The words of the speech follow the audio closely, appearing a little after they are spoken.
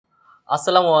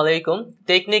আসসালামু আলাইকুম।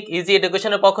 Technique easy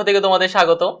এডুকেশনের পক্ষ থেকে তোমাদের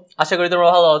স্বাগত। আশা করি তোমরা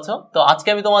ভালো আছো। তো আজকে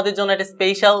আমি তোমাদের জন্য একটা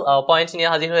স্পেশাল পয়েন্ট নিয়ে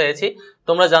হাজির হয়েছি।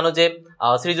 তোমরা জানো যে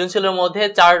সৃজনশীলের মধ্যে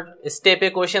 4 স্টেপে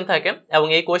কোয়েশ্চেন থাকে এবং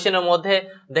এই কোয়েশ্চেনের মধ্যে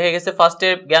দেখা গেছে ফার্স্টে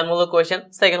জ্ঞানমূলক কোয়েশ্চেন,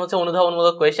 সেকেন্ড হচ্ছে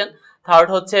অনুধাবনমূলক কোয়েশ্চেন, থার্ড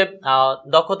হচ্ছে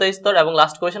দক্ষতা স্তর এবং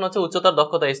লাস্ট কোয়েশ্চেন হচ্ছে উচ্চতর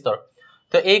দক্ষতা স্তর।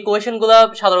 তো এই কোয়েশ্চেনগুলো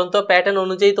সাধারণত প্যাটার্ন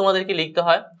অনুযায়ী তোমাদেরকে লিখতে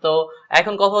হয়। তো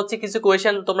এখন কথা হচ্ছে কিছু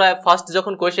কোয়েশ্চেন তোমরা ফার্স্ট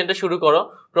যখন কোয়েশ্চেনটা শুরু করো,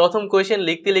 প্রথম কোয়েশ্চেন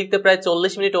লিখতে লিখতে প্রায়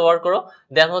 40 মিনিট ওভার করো,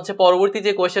 দেন হচ্ছে পরবর্তী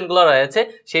যে কোয়েশ্চেনগুলো রয়েছে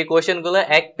সেই কোয়েশ্চেনগুলো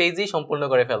এক পেজেই সম্পূর্ণ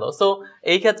করে ফেলো। সো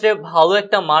এই ক্ষেত্রে ভালো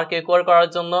একটা মার্ক একোয়ার করার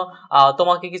জন্য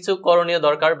তোমাকে কিছু করণীয়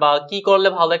দরকার, বা কি করলে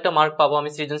ভালো একটা মার্ক পাবো আমি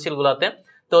সৃজনশীলগুলোতে।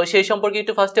 তো সেই সম্পর্কে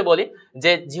একটু ফার্স্টে বলি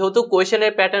যে যেহেতু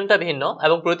কোয়েশ্চেনের প্যাটার্নটা ভিন্ন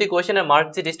এবং প্রতি কোয়েশ্চেনের মার্ক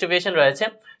যে ডিস্ট্রিবিউশন রয়েছে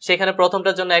সেখানে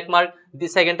প্রথমটার জন্য 1 মার্ক,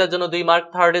 সেকেন্ডটার জন্য 2 মার্ক,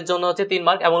 থার্ডের জন্য হচ্ছে 3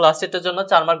 মার্ক এবং লাস্টেরটার জন্য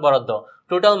 4 মার্ক বরাদ্দ।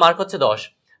 টোটাল মার্ক হচ্ছে 10।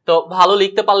 তো ভালো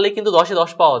লিখতে পারলে কিন্তু 10-এ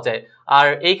 10 পাওয়া যায়। আর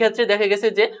এই ক্ষেত্রে দেখা গেছে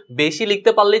যে বেশি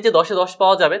লিখতে পারলেই যে 10-এ 10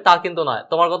 পাওয়া যাবে তা কিন্তু নয়।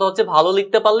 তোমার কথা হচ্ছে ভালো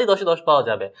লিখতে পারলেই 10-এ 10 পাওয়া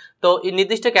যাবে। তো এই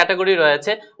নির্দিষ্ট ক্যাটাগরি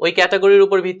রয়েছে, ওই ক্যাটাগরির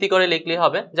উপর ভিত্তি করে লিখলেই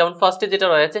হবে। যেমন ফার্স্টে যেটা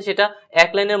রয়েছে সেটা 1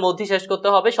 লাইনের মধ্যে শেষ করতে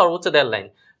হবে, সর্বোচ্চ 1.5 লাইন।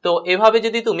 তো এভাবে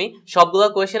যদি তুমি সবগুলো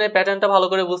কোয়েশ্চেনের প্যাটার্নটা ভালো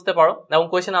করে বুঝতে পারো এবং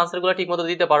কোয়েশ্চেন আনসারগুলো ঠিকমতো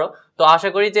দিতে পারো, তো আশা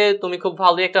করি যে তুমি খুব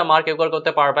ভালো একটা মার্ক একোয়ার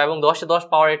করতে পারবে এবং 10-এ 10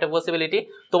 পাওয়ার একটা পসিবিলিটি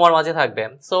তোমার মাঝে থাকবে।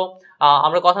 সো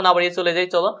আমরা কথা না বাড়িয়ে চলে যাই।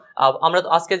 চলো আমরা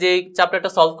আজকে যে চ্যাপ্টারটা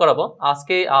সলভ করাবো,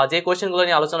 আজকে যে কোয়েশ্চেনগুলো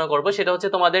নিয়ে আলোচনা করব সেটা হচ্ছে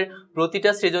তোমাদের প্রতিটা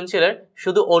সৃজনশীলের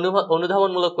শুধু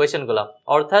অনুধাবনমূলক কোয়েশ্চেনগুলো,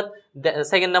 অর্থাৎ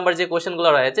সেকেন্ড নাম্বার যে কোয়েশ্চেনগুলো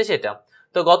রয়েছে সেটা।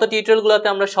 তো গত টিউটোরিয়ালগুলোতে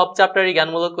আমরা সব চ্যাপ্টারের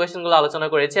জ্ঞানমূলক কোয়েশ্চেনগুলো আলোচনা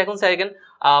করেছি। এখন সেকেন্ড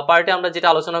পার্টে আমরা যেটা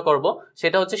আলোচনা করব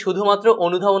সেটা হচ্ছে শুধুমাত্র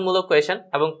অনুধাবনমূলক কোয়েশ্চেন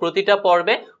এবং প্রতিটা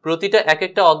পর্বে প্রতিটা এক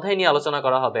একটা অধ্যায় নিয়ে আলোচনা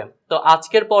করা হবে। তো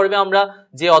আজকের পর্বে আমরা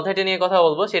যে অধ্যায়টা নিয়ে কথা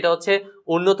বলবো সেটা হচ্ছে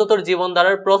উন্নততর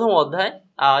জীবনধারার প্রথম অধ্যায়।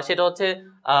 সেটা হচ্ছে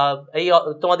এই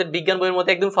তোমাদের বিজ্ঞান বইয়ের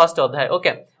মধ্যে একদম ফার্স্ট অধ্যায়।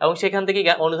 ওকে, এবং সেখান থেকে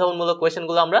অনুধাবনমূলক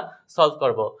কোয়েশ্চেনগুলো আমরা সলভ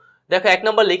করব। দেখো 1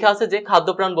 নম্বর লেখা আছে যে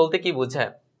খাদ্যপ্রাণ বলতে কি বোঝায়।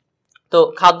 তো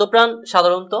খাদ্যপ্রাণ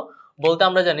সাধারণত বলতে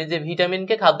আমরা জানি যে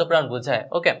ভিটামিনকে খাদ্যপ্রাণ বোঝায়।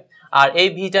 ওকে, আর এই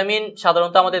ভিটামিন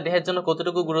সাধারণত আমাদের দেহের জন্য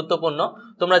কতটুকু গুরুত্বপূর্ণ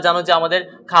তোমরা জানো যে আমাদের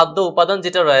খাদ্য উপাদান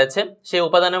যেটা রয়েছে সেই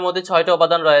উপাদানের মধ্যে 6টা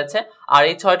উপাদান রয়েছে, আর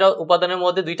এই 6টা উপাদানের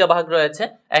মধ্যে 2টা ভাগ রয়েছে,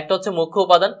 একটা হচ্ছে মুখ্য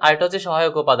উপাদান আর একটা হচ্ছে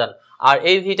সহায়ক উপাদান। আর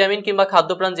এই ভিটামিন কিংবা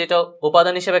খাদ্যপ্রাণ যেটা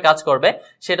উপাদান হিসেবে কাজ করবে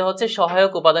সেটা হচ্ছে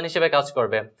সহায়ক উপাদান হিসেবে কাজ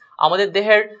করবে। আমাদের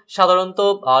দেহের সাধারণত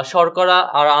শর্করা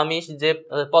আর আমিষ যে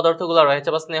পদার্থগুলো রয়েছে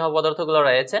বা স্নেহ পদার্থগুলো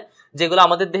রয়েছে যেগুলো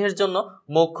আমাদের দেহের জন্য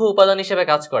মুখ্য উপাদান হিসেবে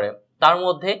কাজ করে, তার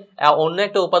মধ্যে অন্য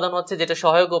একটা উপাদান হচ্ছে যেটা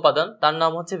সহায়ক উপাদান, তার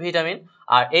নাম হচ্ছে ভিটামিন।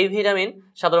 আর এই ভিটামিন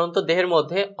সাধারণত দেহের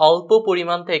মধ্যে অল্প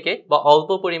পরিমাণ থেকে বা অল্প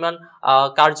পরিমাণ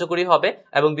কার্যকরী হবে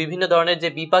এবং বিভিন্ন ধরনের যে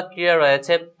বিপাক ক্রিয়া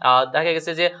রয়েছে, দেখা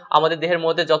গেছে যে আমাদের দেহের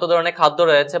মধ্যে যত ধরনের খাদ্য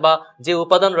রয়েছে বা যে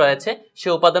উপাদান রয়েছে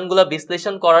সেই উপাদানগুলো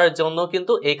বিশ্লেষণ করার জন্য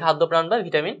কিন্তু এই খাদ্যপ্রাণ বা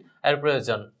ভিটামিন এর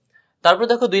প্রয়োজন। তারপর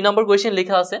দেখো 2 নম্বর কোয়েশ্চেন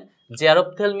লেখা আছে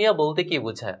জেরপ্থ্যালমিয়া বলতে কি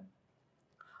বোঝায়।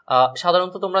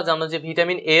 সাধারণত তোমরা জানো যে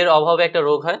ভিটামিন এ এর অভাবে একটা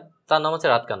রোগ হয়, তার নাম হচ্ছে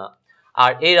রাতকানা।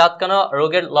 আর এই রাতকানা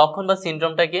রোগের লক্ষণ বা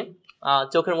সিনড্রোমটা কি?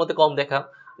 চোখের মধ্যে কম দেখা,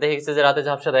 দেখা গেছে যে রাতে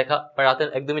ঝাপসা দেখা বা রাতে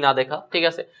একদমই না দেখা, ঠিক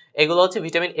আছে, এগুলো হচ্ছে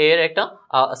ভিটামিন এ এর একটা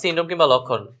সিনড্রোম কিংবা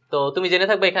লক্ষণ। তো তুমি জেনে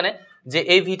থাকবে এখানে যে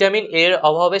এই ভিটামিন এ এর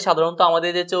অভাবে সাধারণত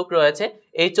আমাদের যে চোখ রয়েছে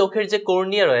এই চোখের যে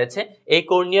কর্নিয়া রয়েছে এই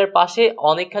কর্নিয়ার পাশে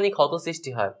অনেকখানি ক্ষত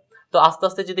সৃষ্টি হয়। তো আস্তে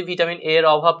আস্তে যদি ভিটামিন এ এর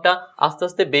অভাবটা আস্তে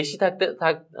আস্তে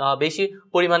বেশি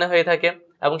পরিমাণে হয়ে থাকে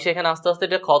এবং সেখানে আস্তে আস্তে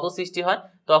একটা ক্ষত সৃষ্টি হয়,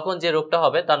 তখন যে রোগটা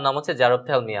হবে তার নাম হচ্ছে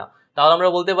জেরপ্থ্যালমিয়া। তাহলে আমরা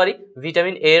বলতে পারি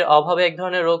ভিটামিন এ এর অভাবে এক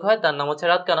ধরনের রোগ হয়, তার নাম হচ্ছে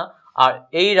রাতকানা। আর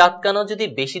এই রাতকানা যদি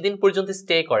বেশি দিন পর্যন্ত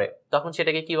স্টে করে তখন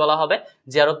সেটাকে কি বলা হবে?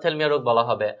 জেরপ্থ্যালমিয়া রোগ বলা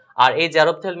হবে। আর এই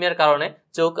জেরপ্থ্যালমিয়ার কারণে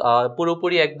চোখ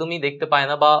পুরোপুরি একদমই দেখতে পায়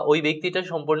না বা ওই ব্যক্তিটা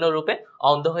সম্পূর্ণরূপে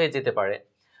অন্ধ হয়ে যেতে পারে।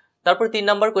 তারপর 3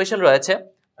 নম্বর কোয়েশ্চেন রয়েছে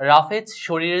রাফেজ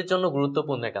শরীরের জন্য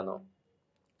গুরুত্বপূর্ণ কেন।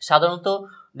 সাধারণত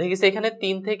দেখিস এখানে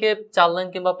 3 থেকে 4 লাইন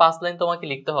কিংবা 5 লাইন তোমাকে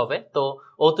লিখতে হবে, তো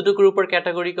অতটুকুর উপর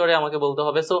ক্যাটাগরি করে আমাকে বলতে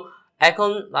হবে। সো এখন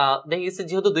দেখিস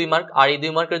যেহেতু 2 মার্ক, আর এই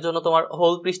 2 মার্কের জন্য তোমার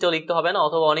হোল পৃষ্ঠাও লিখতে হবে না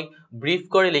অথবা অনেক ব্রিফ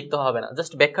করে লিখতে হবে না,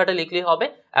 জাস্ট ব্যাখ্যাটা লিখলেই হবে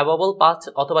অ্যাবভ 5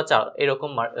 অথবা 4 এরকম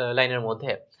লাইনের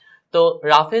মধ্যে। তো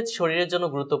রাফেজ শরীরের জন্য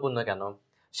গুরুত্বপূর্ণ কেন?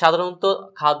 সাধারণত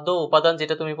খাদ্য উপাদান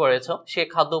যেটা তুমি পড়েছো সেই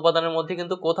খাদ্য উপাদানের মধ্যে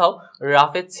কিন্তু কোথাও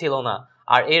রাফেজ ছিল না,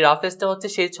 আর এই রাফেজটা হচ্ছে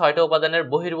সেই 6টা উপাদানের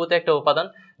বহির্ভূত একটা উপাদান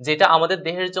যেটা আমাদের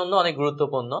দেহের জন্য অনেক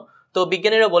গুরুত্বপূর্ণ। তো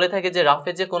বিজ্ঞানীরা বলে থাকে যে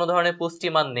রাফেজে কোনো ধরনের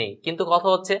পুষ্টিমান নেই, কিন্তু কথা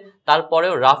হচ্ছে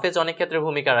তারপরেও রাফেজ অনেক ক্ষেত্রে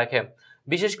ভূমিকা রাখে।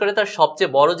 বিশেষ করে তার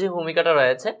সবচেয়ে বড় যে ভূমিকাটা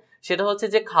রয়েছে সেটা হচ্ছে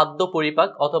যে খাদ্য পরিপাক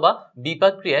অথবা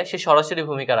বিপাক ক্রিয়ায় সে সরাসরি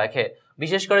ভূমিকা রাখে।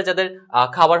 বিশেষ করে যাদের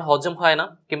খাবার হজম হয় না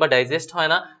কিংবা ডাইজেস্ট হয়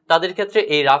না তাদের ক্ষেত্রে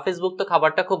এই রাফেজভুক্ত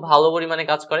খাবারটা খুব ভালো পরিমাণে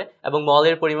কাজ করে এবং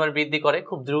মলের পরিমাণ বৃদ্ধি করে,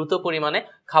 খুব দ্রুত পরিমাণে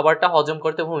খাবারটা হজম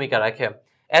করতে ভূমিকা রাখে।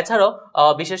 এছাড়াও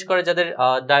বিশেষ করে যাদের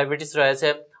ডায়াবেটিস রয়েছে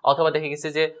অথবা দেখে গেছে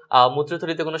যে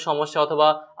মূত্রথলিতে কোনো সমস্যা অথবা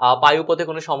পায়ুপথে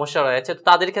কোনো সমস্যা রয়েছে, তো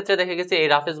তাদের ক্ষেত্রে দেখে গেছে এই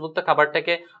রাফেজভুক্ত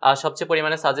খাবারটাকে সবচেয়ে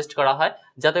পরিমাণে সাজেস্ট করা হয়,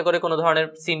 যাতে করে কোনো ধরনের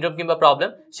সিনড্রোম কিংবা প্রবলেম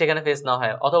সেখানে ফেস না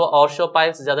হয়, অথবা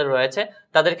অর্শোপাইলস যাদের রয়েছে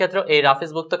তাদের ক্ষেত্রেও এই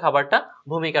রাফেজভুক্ত খাবারটা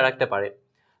ভূমিকা রাখতে পারে।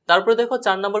 তারপরে দেখো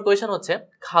 4 নম্বর কোয়েশ্চেন হচ্ছে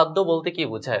খাদ্য বলতে কি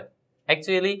বোঝায়।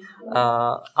 অ্যাকচুয়ালি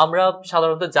আমরা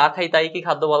সাধারণত যা খাই তাই কি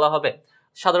খাদ্য বলা হবে?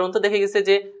 সাধারণত দেখে গেছে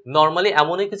যে নর্মালি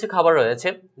এমনই কিছু খাবার রয়েছে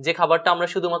যে খাবারটা আমরা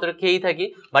শুধুমাত্র খেয়েই থাকি,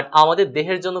 বাট আমাদের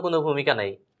দেহের জন্য কোনো ভূমিকা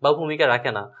নাই বা ভূমিকা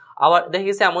রাখে না। আবার দেখে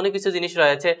গেছে এমনই কিছু জিনিস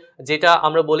রয়েছে যেটা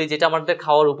আমরা বলি যেটা আমাদের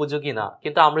খাওয়ার উপযোগী না,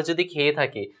 কিন্তু আমরা যদি খেয়ে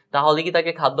থাকি তাহলে কি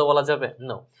তাকে খাদ্য বলা যাবে?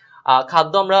 নো।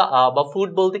 খাদ্য আমরা বা ফুড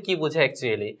বলতে কি বোঝায়?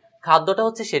 অ্যাকচুয়ালি খাদ্যটা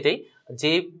হচ্ছে সেটাই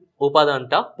যে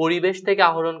উপাদানটা পরিবেশ থেকে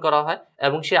আহরণ করা হয়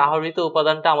এবং সেই আহরিত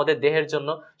উপাদানটা আমাদের দেহের জন্য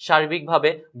সার্বিকভাবে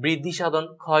বৃদ্ধি সাধন,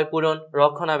 ক্ষয়পূরণ,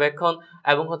 রক্ষণাবেক্ষণ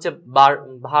এবং হচ্ছে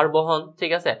ভার বহন,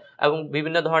 ঠিক আছে, এবং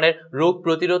বিভিন্ন ধরনের রোগ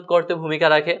প্রতিরোধ করতে ভূমিকা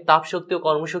রাখে, তাপশক্তি ও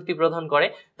কর্মশক্তি প্রদান করে,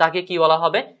 তাকে কি বলা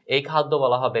হবে? এই খাদ্য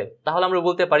বলা হবে। তাহলে আমরা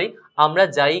বলতে পারি আমরা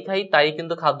যাই খাই তাই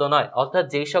কিন্তু খাদ্য নয়, অর্থাৎ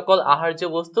যেই সকল আহার্য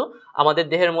বস্তু আমাদের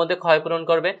দেহের মধ্যে ক্ষয়পূরণ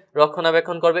করবে,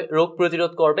 রক্ষণাবেক্ষণ করবে, রোগ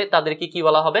প্রতিরোধ করবে, তাদেরকে কি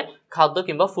বলা হবে? খাদ্য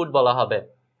কিংবা ফুড বলা হবে।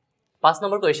 5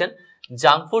 নম্বর কোয়েশ্চেন,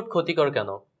 জাঙ্ক ফুড ক্ষতিকর কেন?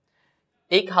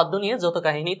 এই খাদ্য নিয়ে যত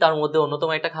কাহিনী তার মধ্যে অন্যতম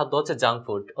একটা খাদ্য হচ্ছে জাঙ্ক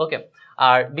ফুড। ওকে,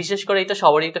 আর বিশেষ করে এটা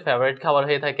সবারই একটা ফেভারিট খাবার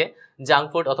হয়ে থাকে, জাঙ্ক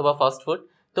ফুড অথবা ফাস্ট ফুড।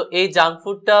 তো এই জাঙ্ক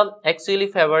ফুডটা অ্যাকচুয়ালি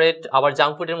ফেভারিট, আবার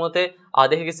জাঙ্ক ফুডের মধ্যে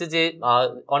দেখে গেছে যে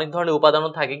অনেক ধরনের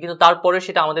উপাদানও থাকে, কিন্তু তারপরে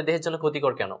সেটা আমাদের দেহের জন্য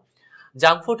ক্ষতিকর কেন?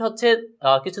 জাঙ্ক ফুড হচ্ছে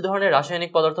কিছু ধরনের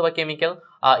রাসায়নিক পদার্থ বা কেমিক্যাল,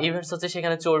 ইভেন্টস হচ্ছে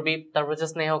সেখানে চর্বি, তারপর হচ্ছে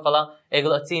স্নেহকলা,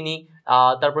 এগুলো চিনি,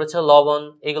 তারপর হচ্ছে লবণ,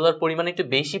 এগুলোর পরিমাণ একটু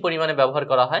বেশি পরিমাণে ব্যবহার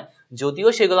করা হয়। যদিও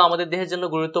সেগুলো আমাদের দেহের জন্য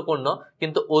গুরুত্বপূর্ণ,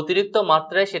 কিন্তু অতিরিক্ত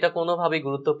মাত্রায় সেটা কোনোভাবেই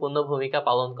গুরুত্বপূর্ণ ভূমিকা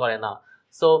পালন করে না।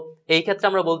 সো এই ক্ষেত্রে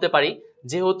আমরা বলতে পারি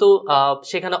যেহেতু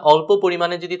সেখানে অল্প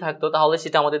পরিমাণে যদি থাকতো তাহলে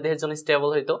সেটা আমাদের দেহের জন্য স্টেবল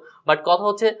হইতো, বাট কথা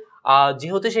হচ্ছে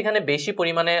যেহেতু সেখানে বেশি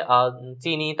পরিমাণে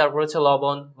চিনি, তারপর হচ্ছে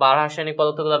লবণ বা রাসায়নিক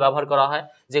পদার্থগুলো ব্যবহার করা হয়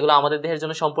যেগুলো আমাদের দেহের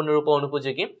জন্য সম্পূর্ণরূপে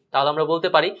অনুপযোগী, তাহলে আমরা বলতে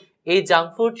পারি এই জাঙ্ক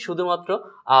ফুড শুধুমাত্র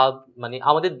মানে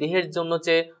আমাদের দেহের জন্য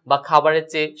চেয়ে বা খাবারের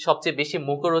চেয়ে সবচেয়ে বেশি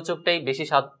মুখরোচকটাই বেশি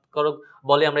স্বাদকরক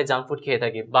বলে আমরা জাঙ্ক ফুড খেয়ে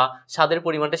থাকি, বা স্বাদের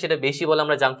পরিমাণটা সেটা বেশি বলে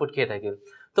আমরা জাঙ্ক ফুড খেয়ে থাকি।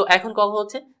 তো এখন কথা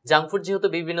হচ্ছে জাঙ্ক ফুড যেহেতু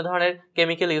বিভিন্ন ধরনের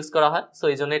কেমিক্যাল ইউজ করা হয়, সো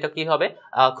এই জন্য এটা কি হবে?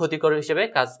 ক্ষতিকর হিসেবে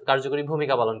কার্যকরী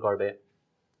ভূমিকা পালন করবে।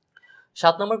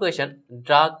 7 নম্বর কোয়েশ্চেন,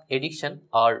 ড্রাগ এডিকশন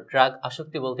আর ড্রাগ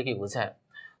আসক্তি বলতে কি বোঝায়?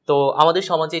 তো আমাদের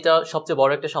সমাজে এটা সবচেয়ে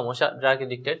বড় একটা সমস্যা, ড্রাগ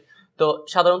এডিক্টেড। তো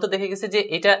সাধারণত দেখে গেছে যে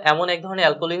এটা এমন এক ধরনের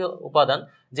অ্যালকোহলিক উপাদান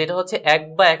যেটা হচ্ছে এক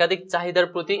বা একাধিক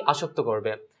চাহিদার প্রতি আসক্ত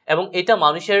করবে, এবং এটা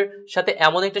মানুষের সাথে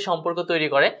এমন একটা সম্পর্ক তৈরি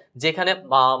করে যেখানে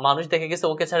মানুষ দেখে গেছে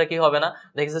ওকে ছাড়া কি হবে না,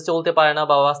 দেখে গেছে চলতে পারে না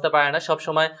বা বাঁচতে পারে না,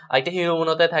 সবসময় একটা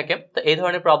হীনমন্যতায় থাকে। তো এই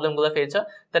ধরনের প্রবলেমগুলো ফেস হয়।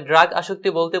 তা ড্রাগ আসক্তি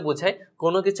বলতে বোঝায়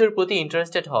কোনো কিছুর প্রতি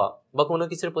ইন্টারেস্টেড হওয়া বা কোনো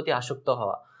কিছুর প্রতি আসক্ত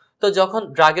হওয়া। তো যখন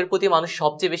ড্রাগের প্রতি মানুষ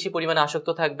সবচেয়ে বেশি পরিমাণে আসক্ত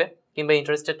থাকবে কিংবা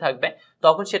ইন্টারেস্টেড থাকবে,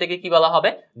 তখন সেটাকে কি বলা হবে?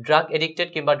 ড্রাগ এডিক্টেড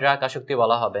কিংবা ড্রাগ আসক্তি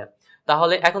বলা হবে।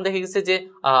 তাহলে এখন দেখে গেছে যে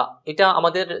এটা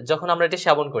আমাদের যখন আমরা এটা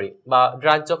সেবন করি বা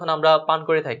ড্রাগ যখন আমরা পান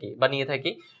করে থাকি বা নিয়ে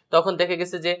থাকি, তখন দেখে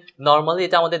গেছে যে নর্মালি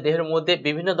এটা আমাদের দেহের মধ্যে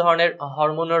বিভিন্ন ধরনের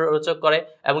হরমোনের রোচক করে,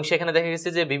 এবং সেখানে দেখা গেছে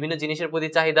যে বিভিন্ন জিনিসের প্রতি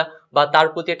চাহিদা বা তার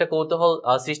প্রতি একটা কৌতূহল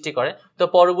সৃষ্টি করে। তো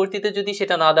পরবর্তীতে যদি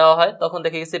সেটা না দেওয়া হয় তখন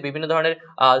দেখে গেছে বিভিন্ন ধরনের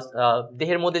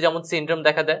দেহের মধ্যে যেমন সিনড্রোম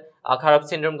দেখা দেয়, খারাপ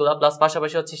সিনড্রোমগুলো, প্লাস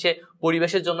পাশাপাশি হচ্ছে সে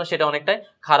পরিবেশের জন্য সেটা অনেকটাই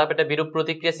খারাপ একটা বিরূপ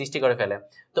প্রতিক্রিয়া সৃষ্টি করে ফেলে।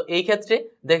 তো এই ক্ষেত্রে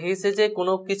দেখা গেছে যে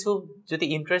কোনো কিছু যদি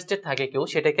ইন্টারেস্টেড থাকে কেউ,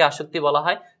 সেটাকে আসক্তি বলা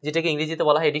হয়, যেটাকে ইংরেজিতে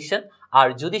বলা হয় এডিকশন। আর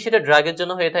যদি সেটা ড্রাগের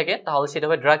জন্য হয়ে থাকে তাহলে সেটা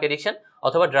হয় ড্রাগ এডিকশন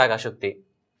অথবা ড্রাগ আসক্তি।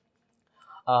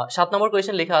 7 নম্বর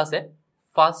কোয়েশ্চেন লেখা আছে,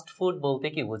 ফাস্ট ফুড বলতে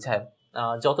কি বোঝায়?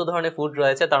 যত ধরনের ফুড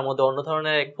রয়েছে তার মধ্যে অন্য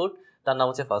ধরনের এক ফুড, তার নাম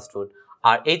হচ্ছে ফাস্ট ফুড।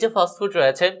 আর এই যে ফাস্ট ফুড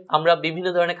রয়েছে, আমরা বিভিন্ন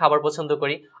ধরনের খাবার পছন্দ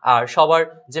করি, আর সবার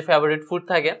যে ফেভারিট ফুড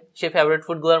থাকে সেই ফেভারিট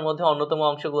ফুডগুলোর মধ্যে অন্যতম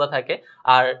অংশগুলো থাকে।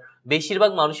 আর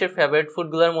বেশিরভাগ মানুষের ফেভারিট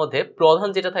ফুডগুলোর মধ্যে প্রধান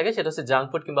যেটা থাকে সেটা হচ্ছে জাঙ্ক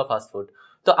ফুড কিংবা ফাস্ট ফুড।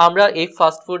 তো আমরা এই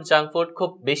ফাস্ট ফুড, জাঙ্ক ফুড খুব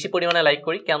বেশি পরিমাণে লাইক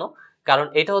করি কেন? কারণ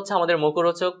এটা হচ্ছে আমাদের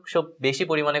মুখরোচক সব বেশি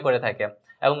পরিমাণে করে থাকে,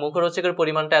 এবং মুখরোচকের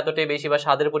পরিমাণটা এতটাই বেশি বা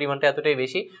স্বাদের পরিমাণটা এতটাই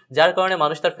বেশি, যার কারণে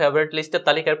মানুষ তার ফেভারিট লিস্টের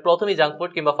তালিকার প্রথমেই জাঙ্ক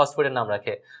ফুড কিংবা ফাস্ট ফুডের নাম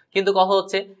রাখে। কিন্তু কথা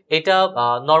হচ্ছে এটা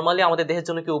নর্মালি আমাদের দেহের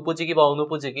জন্য কি উপযোগী বা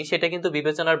অনুপযোগী সেটা কিন্তু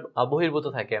বিবেচনার বহির্ভূত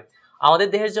থাকে। আমাদের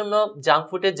দেহের জন্য জাঙ্ক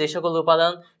ফুডের যে সকল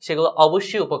উপাদান সেগুলো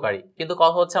অবশ্যই উপকারী, কিন্তু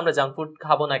কথা হচ্ছে আমরা জাঙ্ক ফুড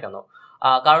খাবো না কেন?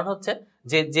 কারণ হচ্ছে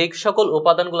যে সকল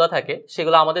উপাদানগুলো থাকে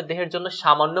সেগুলো আমাদের দেহের জন্য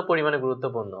সামান্য পরিমাণে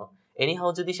গুরুত্বপূর্ণ,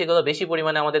 এনিহাও যদি সেগুলো বেশি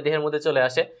পরিমাণে আমাদের দেহের মধ্যে চলে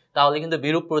আসে তাহলে কিন্তু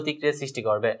বিরূপ প্রতিক্রিয়া সৃষ্টি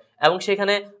করবে, এবং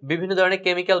সেখানে বিভিন্ন ধরনের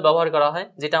কেমিক্যাল ব্যবহার করা হয়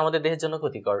যেটা আমাদের দেহের জন্য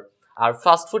ক্ষতিকর। আর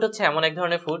ফাস্ট ফুড হচ্ছে এমন এক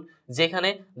ধরনের ফুড যেখানে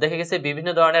দেখা গেছে বিভিন্ন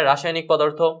ধরনের রাসায়নিক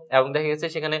পদার্থ এবং দেখা গেছে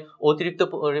সেখানে অতিরিক্ত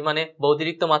পরিমাণে বা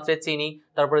অতিরিক্ত মাত্রায় চিনি,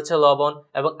 তারপর হচ্ছে লবণ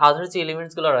এবং আদার যে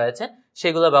এলিমেন্টসগুলো রয়েছে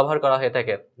সেগুলো ব্যবহার করা হয়ে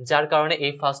থাকে, যার কারণে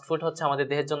এই ফাস্ট ফুড হচ্ছে আমাদের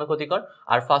দেহের জন্য ক্ষতিকর।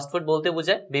 আর ফাস্ট ফুড বলতে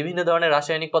বোঝায় বিভিন্ন ধরনের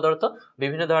রাসায়নিক পদার্থ,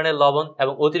 বিভিন্ন ধরনের লবণ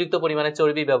এবং অতিরিক্ত পরিমাণে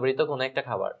চর্বি ব্যবহৃত কোনো একটা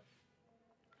খাবার।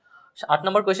 8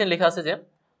 নম্বর কোয়েশ্চেন লেখা আছে যে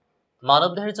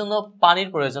মানবদেহের জন্য পানির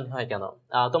প্রয়োজন হয় কেন?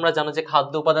 তোমরা জানো যে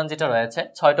খাদ্য উপাদান যেটা রয়েছে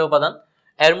 6টা উপাদান,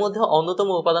 এর মধ্যে অন্যতম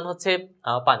উপাদান হচ্ছে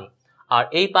পানি। আর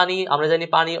এই পানি আমরা জানি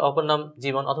পানি অপর নাম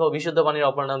জীবন অথবা বিশুদ্ধ পানির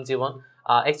অপর নাম জীবন।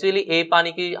 অ্যাকচুয়ালি এই পানি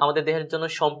কি আমাদের দেহের জন্য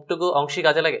সবটুকু অংশই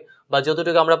কাজে লাগে বা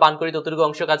যতটুকু আমরা পান করি ততটুকু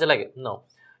অংশ কাজে লাগে? নো,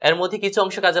 এর মধ্যে কিছু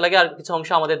অংশ কাজে লাগে আর কিছু অংশ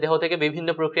আমাদের দেহ থেকে বিভিন্ন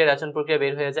প্রক্রিয়া রেচন প্রক্রিয়া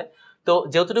বের হয়ে যায়। তো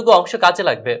যতটুকু অংশ কাজে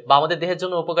লাগবে বা আমাদের দেহের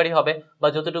জন্য উপকারী হবে বা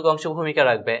যতটুকু অংশ ভূমিকা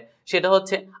রাখবে সেটা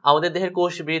হচ্ছে আমাদের দেহের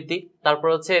কোষ বৃদ্ধি, তারপর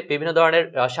হচ্ছে বিভিন্ন ধরনের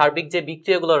সার্বিক যে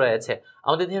বিক্রিয়াগুলো রয়েছে,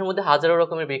 আমাদের দেহের মধ্যে হাজারো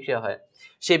রকমের বিক্রিয়া হয়,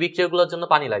 সেই বিক্রিয়াগুলোর জন্য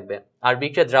পানি লাগবে। আর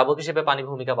বিক্রিয়া দ্রাবক হিসেবে পানি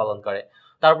ভূমিকা পালন করে।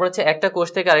 তারপর হচ্ছে একটা কোষ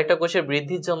থেকে আরেকটা কোষের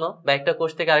বৃদ্ধির জন্য বা একটা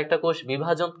কোষ থেকে আরেকটা কোষ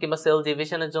বিভাজন কিংবা সেল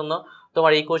ডিভিশনের জন্য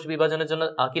তোমার এই কোষ বিভাজনের জন্য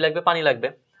কি লাগবে? পানি লাগবে।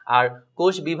 আর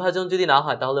কোষ বিভাজন যদি না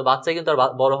হয় তাহলে বাচ্চা কিন্তু আর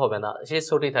বড় হবে না, সে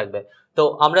ছোটই থাকবে। তো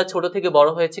আমরা ছোট থেকে বড়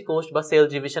হয়েছি কোষ বা সেল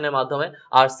ডিভিশনের মাধ্যমে,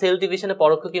 আর সেল ডিভিশনে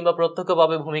পরোক্ষ কিংবা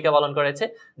প্রত্যক্ষভাবে ভূমিকা পালন করেছে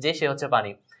যে সে হচ্ছে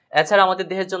পানি। এছাড়া আমাদের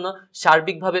দেহের জন্য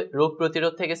সার্বিকভাবে রোগ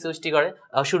প্রতিরোধ থেকে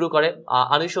শুরু করে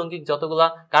আনুষঙ্গিক যতগুলা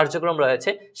কার্যক্রম রয়েছে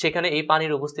সেখানে এই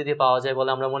পানির উপস্থিতি পাওয়া যায় বলে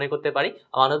আমরা মনে করতে পারি।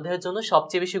 মানবদেহের জন্য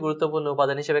সবচেয়ে বেশি গুরুত্বপূর্ণ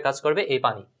উপাদান হিসেবে কাজ করবে এই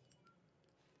পানি।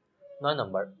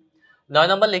 9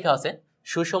 নম্বর লেখা আছে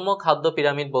সুষম খাদ্য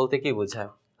পিরামিড বলতে কি বোঝায়?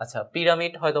 আচ্ছা,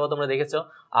 পিরামিড হয়তো তোমরা দেখেছো,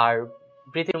 আর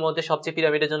পৃথিবীর মধ্যে সবচেয়ে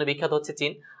পিরামিডের জন্য বিখ্যাত হচ্ছে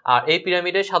চীন। আর এই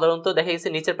পিরামিডে সাধারণত দেখা গেছে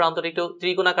নিচের প্রান্তটা একটু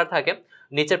ত্রিকোণাকার থাকে,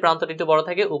 নিচের প্রান্তটা একটু বড়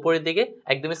থাকে, উপরের দিকে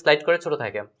একদমই স্লাইড করে ছোট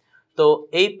থাকে। তো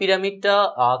এই পিরামিডটা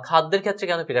খাদ্যের ক্ষেত্রে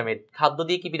কেন পিরামিড? খাদ্য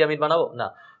দিয়ে কি পিরামিড বানাবো? না,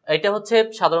 এটা হচ্ছে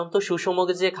সাধারণত সুষম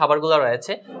যে খাবারগুলো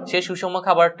রয়েছে সেই সুষম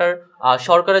খাবারটার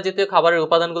শর্করা জাতীয় খাবারের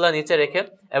উপাদানগুলো নিচে রেখে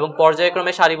এবং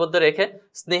পর্যায়ক্রমে সারিবদ্ধ রেখে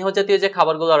স্নেহ জাতীয় যে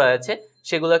খাবারগুলো রয়েছে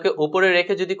সেগুলোকে উপরে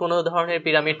রেখে যদি কোনো ধরনের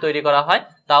পিরামিড তৈরি করা হয়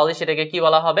তাহলে সেটাকে কি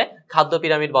বলা হবে? খাদ্য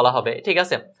পিরামিড বলা হবে, ঠিক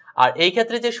আছে? আর এই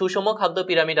ক্ষেত্রে যে সুষম খাদ্য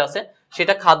পিরামিড আছে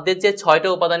সেটা খাদ্যের যে 6টা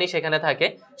উপাদানই সেখানে থাকে,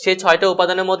 সেই 6টা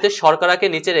উপাদানের মধ্যে শর্করাকে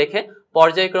নিচে রেখে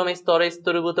পর্যায়ক্রমে স্তরে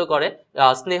স্তরীভূত করে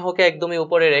স্নেহকে একদমই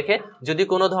উপরে রেখে যদি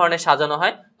কোনো ধরনের সাজানো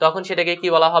হয় তখন সেটাকে কি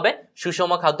বলা হবে?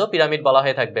 সুষম খাদ্য পিরামিড বলা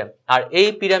হয়ে থাকবে। আর এই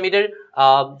পিরামিডের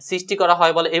সৃষ্টি করা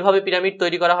হয় বলে, এইভাবে পিরামিড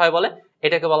তৈরি করা হয় বলে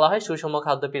এটাকে বলা হয় সুষম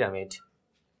খাদ্য পিরামিড।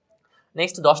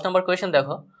 নেক্সট 10 নম্বর কোয়েশ্চেন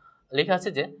দেখো, লেখা আছে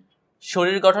যে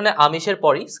শরীর গঠনে আমিষের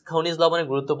পরই খনিজ লবণের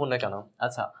গুরুত্বপূর্ণ কেন?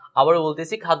 আচ্ছা, আবারও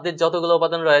বলতেছি, খাদ্যের যতগুলো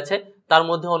উপাদান রয়েছে তার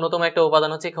মধ্যে অন্যতম একটা উপাদান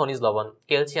হচ্ছে খনিজ লবণ।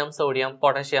 ক্যালসিয়াম, সোডিয়াম,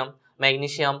 পটাশিয়াম,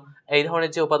 ম্যাগনেসিয়াম, এই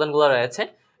ধরনের যে উপাদানগুলো রয়েছে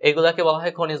এগুলাকে বলা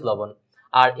হয় খনিজ লবণ।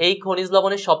 আর এই খনিজ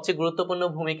লবণের সবচেয়ে গুরুত্বপূর্ণ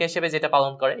ভূমিকা হিসেবে যেটা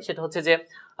পালন করে সেটা হচ্ছে যে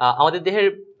আমাদের দেহের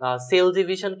সেল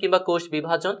ডিভিশন কিংবা কোষ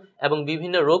বিভাজন এবং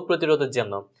বিভিন্ন রোগ প্রতিরোধের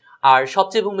জন্য। আর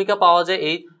সবচেয়ে ভূমিকা পাওয়া যায়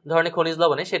এই ধরনের খনিজ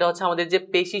লবণে, সেটা হচ্ছে আমাদের যে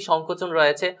পেশি সংকোচন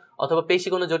রয়েছে অথবা পেশি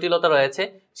কোনো জটিলতা রয়েছে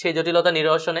সেই জটিলতা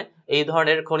নিরসনে এই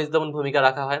ধরনের খনিজ লবণ ভূমিকা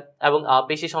রাখা হয়। এবং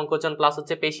পেশি সংকোচন প্লাস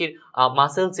হচ্ছে পেশির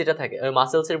মাসেলস যেটা থাকে ওই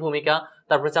মাসেলসের ভূমিকা,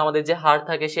 তারপর হচ্ছে আমাদের যে হাড়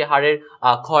থাকে সেই হাড়ের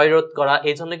ক্ষয় রোধ করা,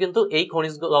 এই জন্য কিন্তু এই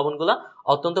খনিজ লবণগুলা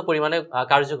অত্যন্ত পরিমাণে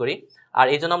কার্যকরী। আর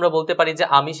এই জন্য আমরা বলতে পারি যে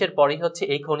আমিষের পরই হচ্ছে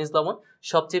এই খনিজ লবণ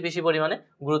সবচেয়ে বেশি পরিমাণে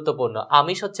গুরুত্বপূর্ণ।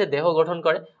 আমিষ হচ্ছে দেহ গঠন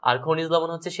করে আর খনিজ লবণ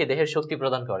হচ্ছে সে দেহের শক্তি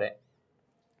প্রদান করে।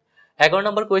 11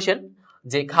 নম্বর কোয়েশ্চেন,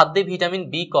 যে খাদ্যে ভিটামিন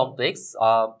বি কমপ্লেক্স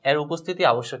এর উপস্থিতি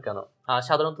আবশ্যক কেন?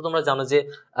 সাধারণত তোমরা জানো যে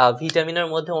ভিটামিনের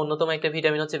মধ্যে অন্যতম একটা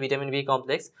ভিটামিন হচ্ছে ভিটামিন বি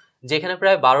কমপ্লেক্স, যেখানে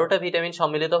প্রায় 12টা ভিটামিন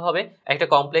সম্মিলিতভাবে একটা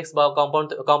কমপ্লেক্স বা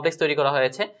কমপ্লেক্স তৈরি করা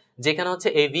হয়েছে, যেখানে হচ্ছে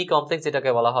এই বি কমপ্লেক্স যেটাকে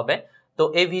বলা হবে। তো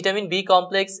এই ভিটামিন বি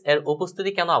কমপ্লেক্স এর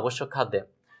উপস্থিতি কেন আবশ্যক খাদ্যে?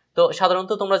 তো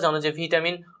সাধারণত তোমরা জানো যে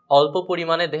ভিটামিন অল্প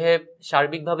পরিমাণে দেহে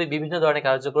সার্বিকভাবে বিভিন্ন ধরনের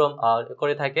কার্যক্রম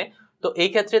করে থাকে। তো এই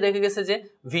ক্ষেত্রে দেখা গেছে যে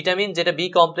ভিটামিন যেটা বি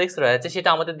কমপ্লেক্স রয়েছে সেটা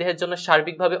আমাদের দেহের জন্য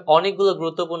সার্বিকভাবে অনেকগুলো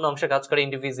গুরুত্বপূর্ণ অংশে কাজ করে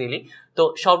ইন্ডিভিজুয়ালি। তো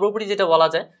সর্বোপরি যেটা বলা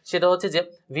যায় সেটা হচ্ছে যে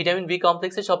ভিটামিন বি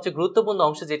কমপ্লেক্সের সবচেয়ে গুরুত্বপূর্ণ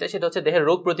অংশ যেটা সেটা হচ্ছে দেহের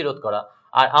রোগ প্রতিরোধ করা।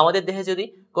 আর আমাদের দেহে যদি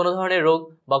কোনো ধরনের রোগ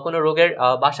বা কোনো রোগের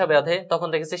বাসা বাঁধে তখন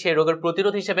দেখেছে সেই রোগের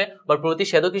প্রতিরোধ হিসেবে বা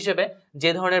প্রতিষেধক হিসেবে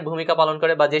যে ধরনের ভূমিকা পালন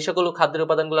করে বা যে সকল খাদ্যের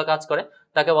উপাদানগুলো কাজ করে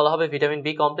তাকে বলা হবে ভিটামিন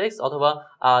বি কমপ্লেক্স অথবা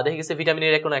দেখা গেছে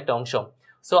ভিটামিনের কোনো একটা অংশ।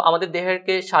 সো আমাদের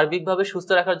দেহকে সার্বিকভাবে সুস্থ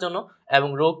রাখার জন্য এবং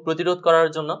রোগ প্রতিরোধ করার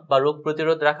জন্য বা রোগ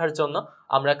প্রতিরোধ রাখার জন্য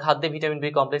আমরা খাদ্যে ভিটামিন বি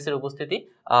কমপ্লেক্সের উপস্থিতি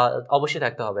অবশ্যই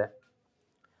থাকতে হবে।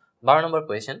 12 নম্বর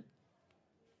কোয়েশ্চেন,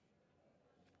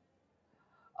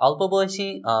 অল্প বয়সী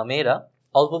মেয়েরা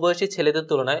অল্প বয়সী ছেলেদের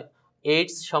তুলনায়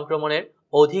এইডস সংক্রমণের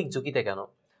অধিক ঝুঁকিতে কেন?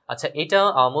 আচ্ছা, এটা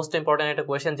মোস্ট ইম্পর্টেন্ট একটা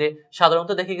কোয়েশ্চেন যে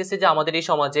সাধারণত দেখে গেছে যে আমাদের এই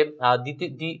সমাজে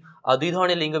দুই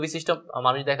ধরনের লিঙ্গ বিশিষ্ট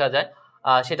মানুষ দেখা যায়।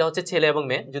 সেটা হচ্ছে ছেলে এবং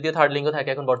মেয়ে, যদিও থার্ড লিঙ্গ থাকে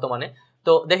এখন বর্তমানে।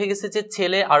 তো দেখে গেছে যে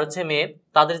ছেলে আর হচ্ছে মেয়ে,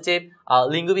 তাদের যে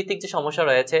লিঙ্গভিত্তিক যে সমস্যা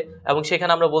রয়েছে, এবং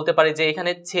সেখানে আমরা বলতে পারি যে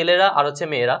এখানে ছেলেরা আর হচ্ছে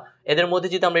মেয়েরা, এদের মধ্যে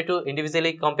যদি আমরা একটু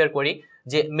ইন্ডিভিজুয়ালি কম্পেয়ার করি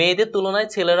যে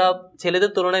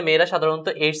ছেলেদের তুলনায় মেয়েরা সাধারণত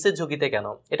এইডস এর ঝুঁকিতে কেন,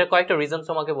 এটা কয়েকটা রিজন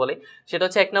তোমাকে বলি। সেটা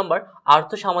হচ্ছে 1 নম্বর,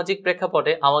 আর্থসামাজিক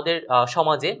প্রেক্ষাপটে আমাদের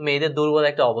সমাজে মেয়েদের দুর্বল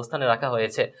একটা অবস্থানে রাখা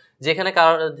হয়েছে, যেখানে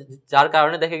যার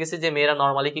কারণে দেখে গেছে যে মেয়েরা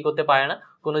নর্মালি কি করতে পারে না,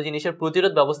 কোনো জিনিসের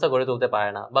প্রতিরোধ ব্যবস্থা গড়ে তুলতে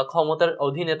পারে না, বা ক্ষমতার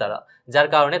অধীনে তারা, যার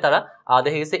কারণে তারা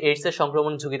দেখে গেছে এইডস এর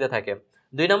সংক্রমণ ঝুঁকিতে থাকে।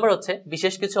 2 নম্বর হচ্ছে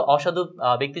বিশেষ কিছু অসাধু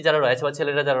ব্যক্তি যারা রয়েছে বা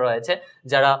ছেলেরা যারা রয়েছে,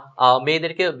 যারা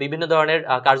মেয়েদেরকে বিভিন্ন ধরনের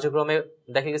কার্যক্রমে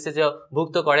দেখে গেছে যে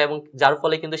ভুক্ত করে, এবং যার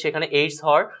ফলে কিন্তু সেখানে এইডস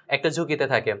হওয়ার একটা ঝুঁকিতে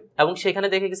থাকে, এবং সেখানে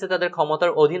দেখে গেছে তাদের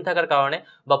ক্ষমতার অধীন থাকার কারণে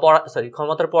বা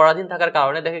ক্ষমতার পরাধীন থাকার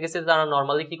কারণে দেখে গেছে তারা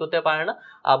নর্মালি কি করতে পারে না,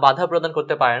 বাধা প্রদান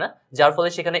করতে পারে না, যার ফলে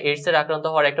সেখানে এইডস এর আক্রান্ত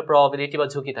হওয়ার একটা প্রবাবিলিটি বা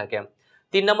ঝুঁকি থাকে।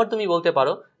 3 নম্বর, তুমি বলতে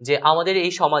পারো যে আমাদের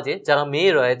এই সমাজে যারা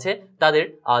মেয়ে রয়েছে তাদের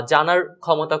জানার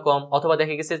ক্ষমতা কম, অথবা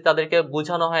দেখে গেছে তাদেরকে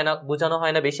বোঝানো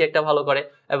হয় না বেশি একটা ভালো করে,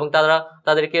 এবং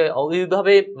তাদেরকে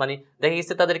ওইভাবে মানে দেখে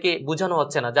গেছে তাদেরকে বোঝানো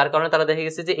হচ্ছে না, যার কারণে তারা দেখে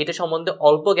গেছে যে এটা সম্বন্ধে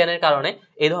অল্প জ্ঞানের কারণে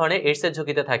এই ধরনের এইডস এর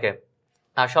ঝুঁকিতে থাকে।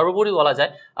 আর সর্বোপরি বলা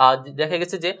যায় দেখা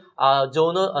গেছে যে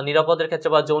যৌন নিরাপত্তার ক্ষেত্রে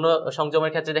বা যৌন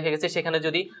সংযমের ক্ষেত্রে দেখে গেছে সেখানে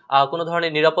যদি কোনো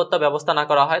ধরনের নিরাপত্তা ব্যবস্থা না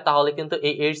করা হয়, তাহলে কিন্তু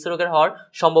এই এইডস রোগের হওয়ার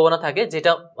সম্ভাবনা থাকে,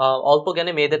 যেটা অল্প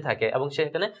জ্ঞানে মেয়েদের থাকে, এবং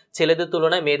সেখানে ছেলেদের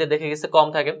তুলনায় মেয়েদের দেখে গেছে কম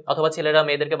থাকে, অথবা ছেলেরা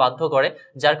মেয়েদেরকে বাধ্য করে,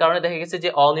 যার কারণে দেখে গেছে যে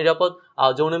অনিরাপদ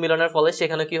যৌন মিলনের ফলে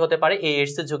সেখানে কি হতে পারে, এই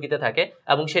এইডস এর ঝুঁকিতে থাকে,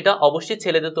 এবং সেটা অবশ্যই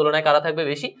ছেলেদের তুলনায় কারা থাকবে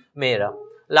বেশি, মেয়েরা।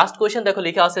 লাস্ট কোয়েশ্চেন দেখো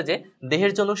লেখা আছে যে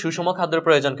দেহের জন্য সুষম খাদ্যের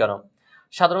প্রয়োজন কেন।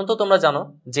 সাধারণত তোমরা জানো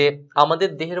যে আমাদের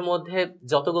দেহের মধ্যে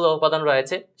যতগুলো উপাদান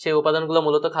রয়েছে সেই উপাদানগুলো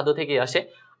মূলত খাদ্য থেকেই আসে,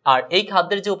 আর এই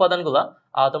খাদ্যের যে উপাদানগুলো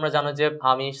তোমরা জানো যে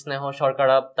আমিষ, স্নেহ,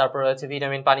 শর্করা, তারপর রয়েছে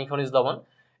ভিটামিন, পানি, খনিজ লবণ,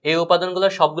 এই উপাদানগুলো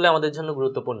সবগুলো আমাদের জন্য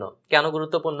গুরুত্বপূর্ণ। কেন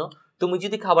গুরুত্বপূর্ণ? তুমি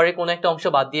যদি খাবারের কোনো একটা অংশ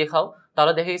বাদ দিয়ে খাও,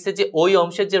 তাহলে দেখা গেছে যে ওই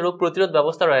অংশের যে রোগ প্রতিরোধ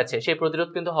ব্যবস্থা রয়েছে সেই প্রতিরোধ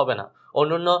কিন্তু হবে না।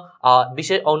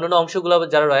 অন্যান্য অংশগুলো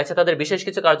যারা রয়েছে তাদের বিশেষ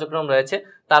কিছু কার্যক্রম রয়েছে,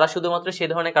 তারা শুধুমাত্র সেই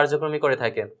ধরনের কার্যক্রমই করে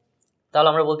থাকে। তাহলে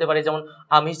আমরা বলতে পারি যেমন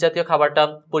আমিষ জাতীয় খাবারটা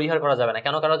পরিহার করা যাবে না।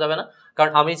 কেন করা যাবে না?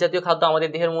 কারণ আমিষ জাতীয় খাদ্য আমাদের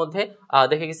দেহের মধ্যে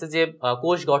দেখে গেছে যে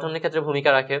কোষ গঠনের ক্ষেত্রে ভূমিকা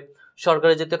রাখে।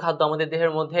 শর্করা জাতীয় খাদ্য আমাদের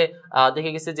দেহের মধ্যে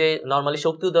দেখে গেছে যে নর্মালি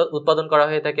শক্তি উৎপাদন করা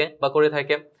হয়ে থাকে বা করে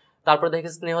থাকে। তারপর দেখে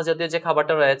স্নেহ জাতীয় যে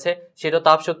খাবারটা রয়েছে সেটা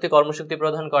তাপ শক্তি, কর্মশক্তি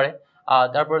প্রদান করে।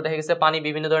 তারপর দেখা গেছে পানি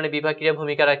বিভিন্ন ধরনের বিপাকীয়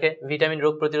ভূমিকা রাখে, ভিটামিন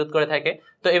রোগ প্রতিরোধ করে থাকে।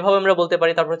 তো এভাবে আমরা বলতে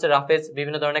পারি। তারপর হচ্ছে রাফেজ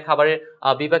বিভিন্ন ধরনের খাবারের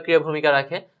বিপাকীয় ভূমিকা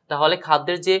রাখে। তাহলে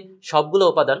খাদ্যের যে সবগুলো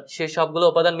উপাদান, সেই সবগুলো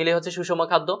উপাদান মিলে হচ্ছে সুষম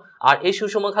খাদ্য। আর এই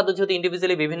সুষম খাদ্য যেহেতু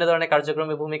ইন্ডিভিজুয়ালি বিভিন্ন ধরনের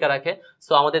কার্যক্রমে ভূমিকা রাখে,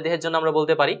 সো আমাদের দেহের জন্য আমরা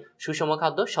বলতে পারি সুষম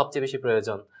খাদ্য সবচেয়ে বেশি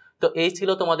প্রয়োজন। তো এই ছিল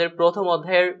তোমাদের প্রথম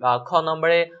অধ্যায়ের খ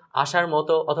নম্বরে আসার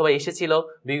মতো অথবা এসেছিল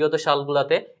বিগত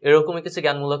সালগুলোতে এরকমই কিছু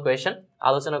জ্ঞানমূলক কোয়েশ্চেন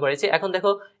আলোচনা করেছি। এখন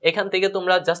দেখো এখান থেকে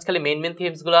তোমরা জাস্ট খালি মেইন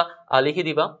থিমস গুলা লিখে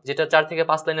দিবা, যেটা 4 থেকে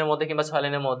 5 লাইনের মধ্যে কিংবা 6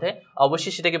 লাইনের মধ্যে।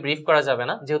 অবশ্যই সেটাকে ব্রিফ করা যাবে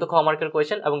না, যেহেতু খ মার্কের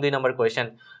কোয়েশ্চেন এবং 2 নম্বর কোয়েশ্চেন।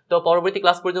 তো পরবর্তী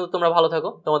ক্লাস পর্যন্ত তোমরা ভালো থাকো,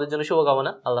 তোমাদের জন্য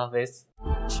শুভকামনা। আল্লাহ হাফেজ।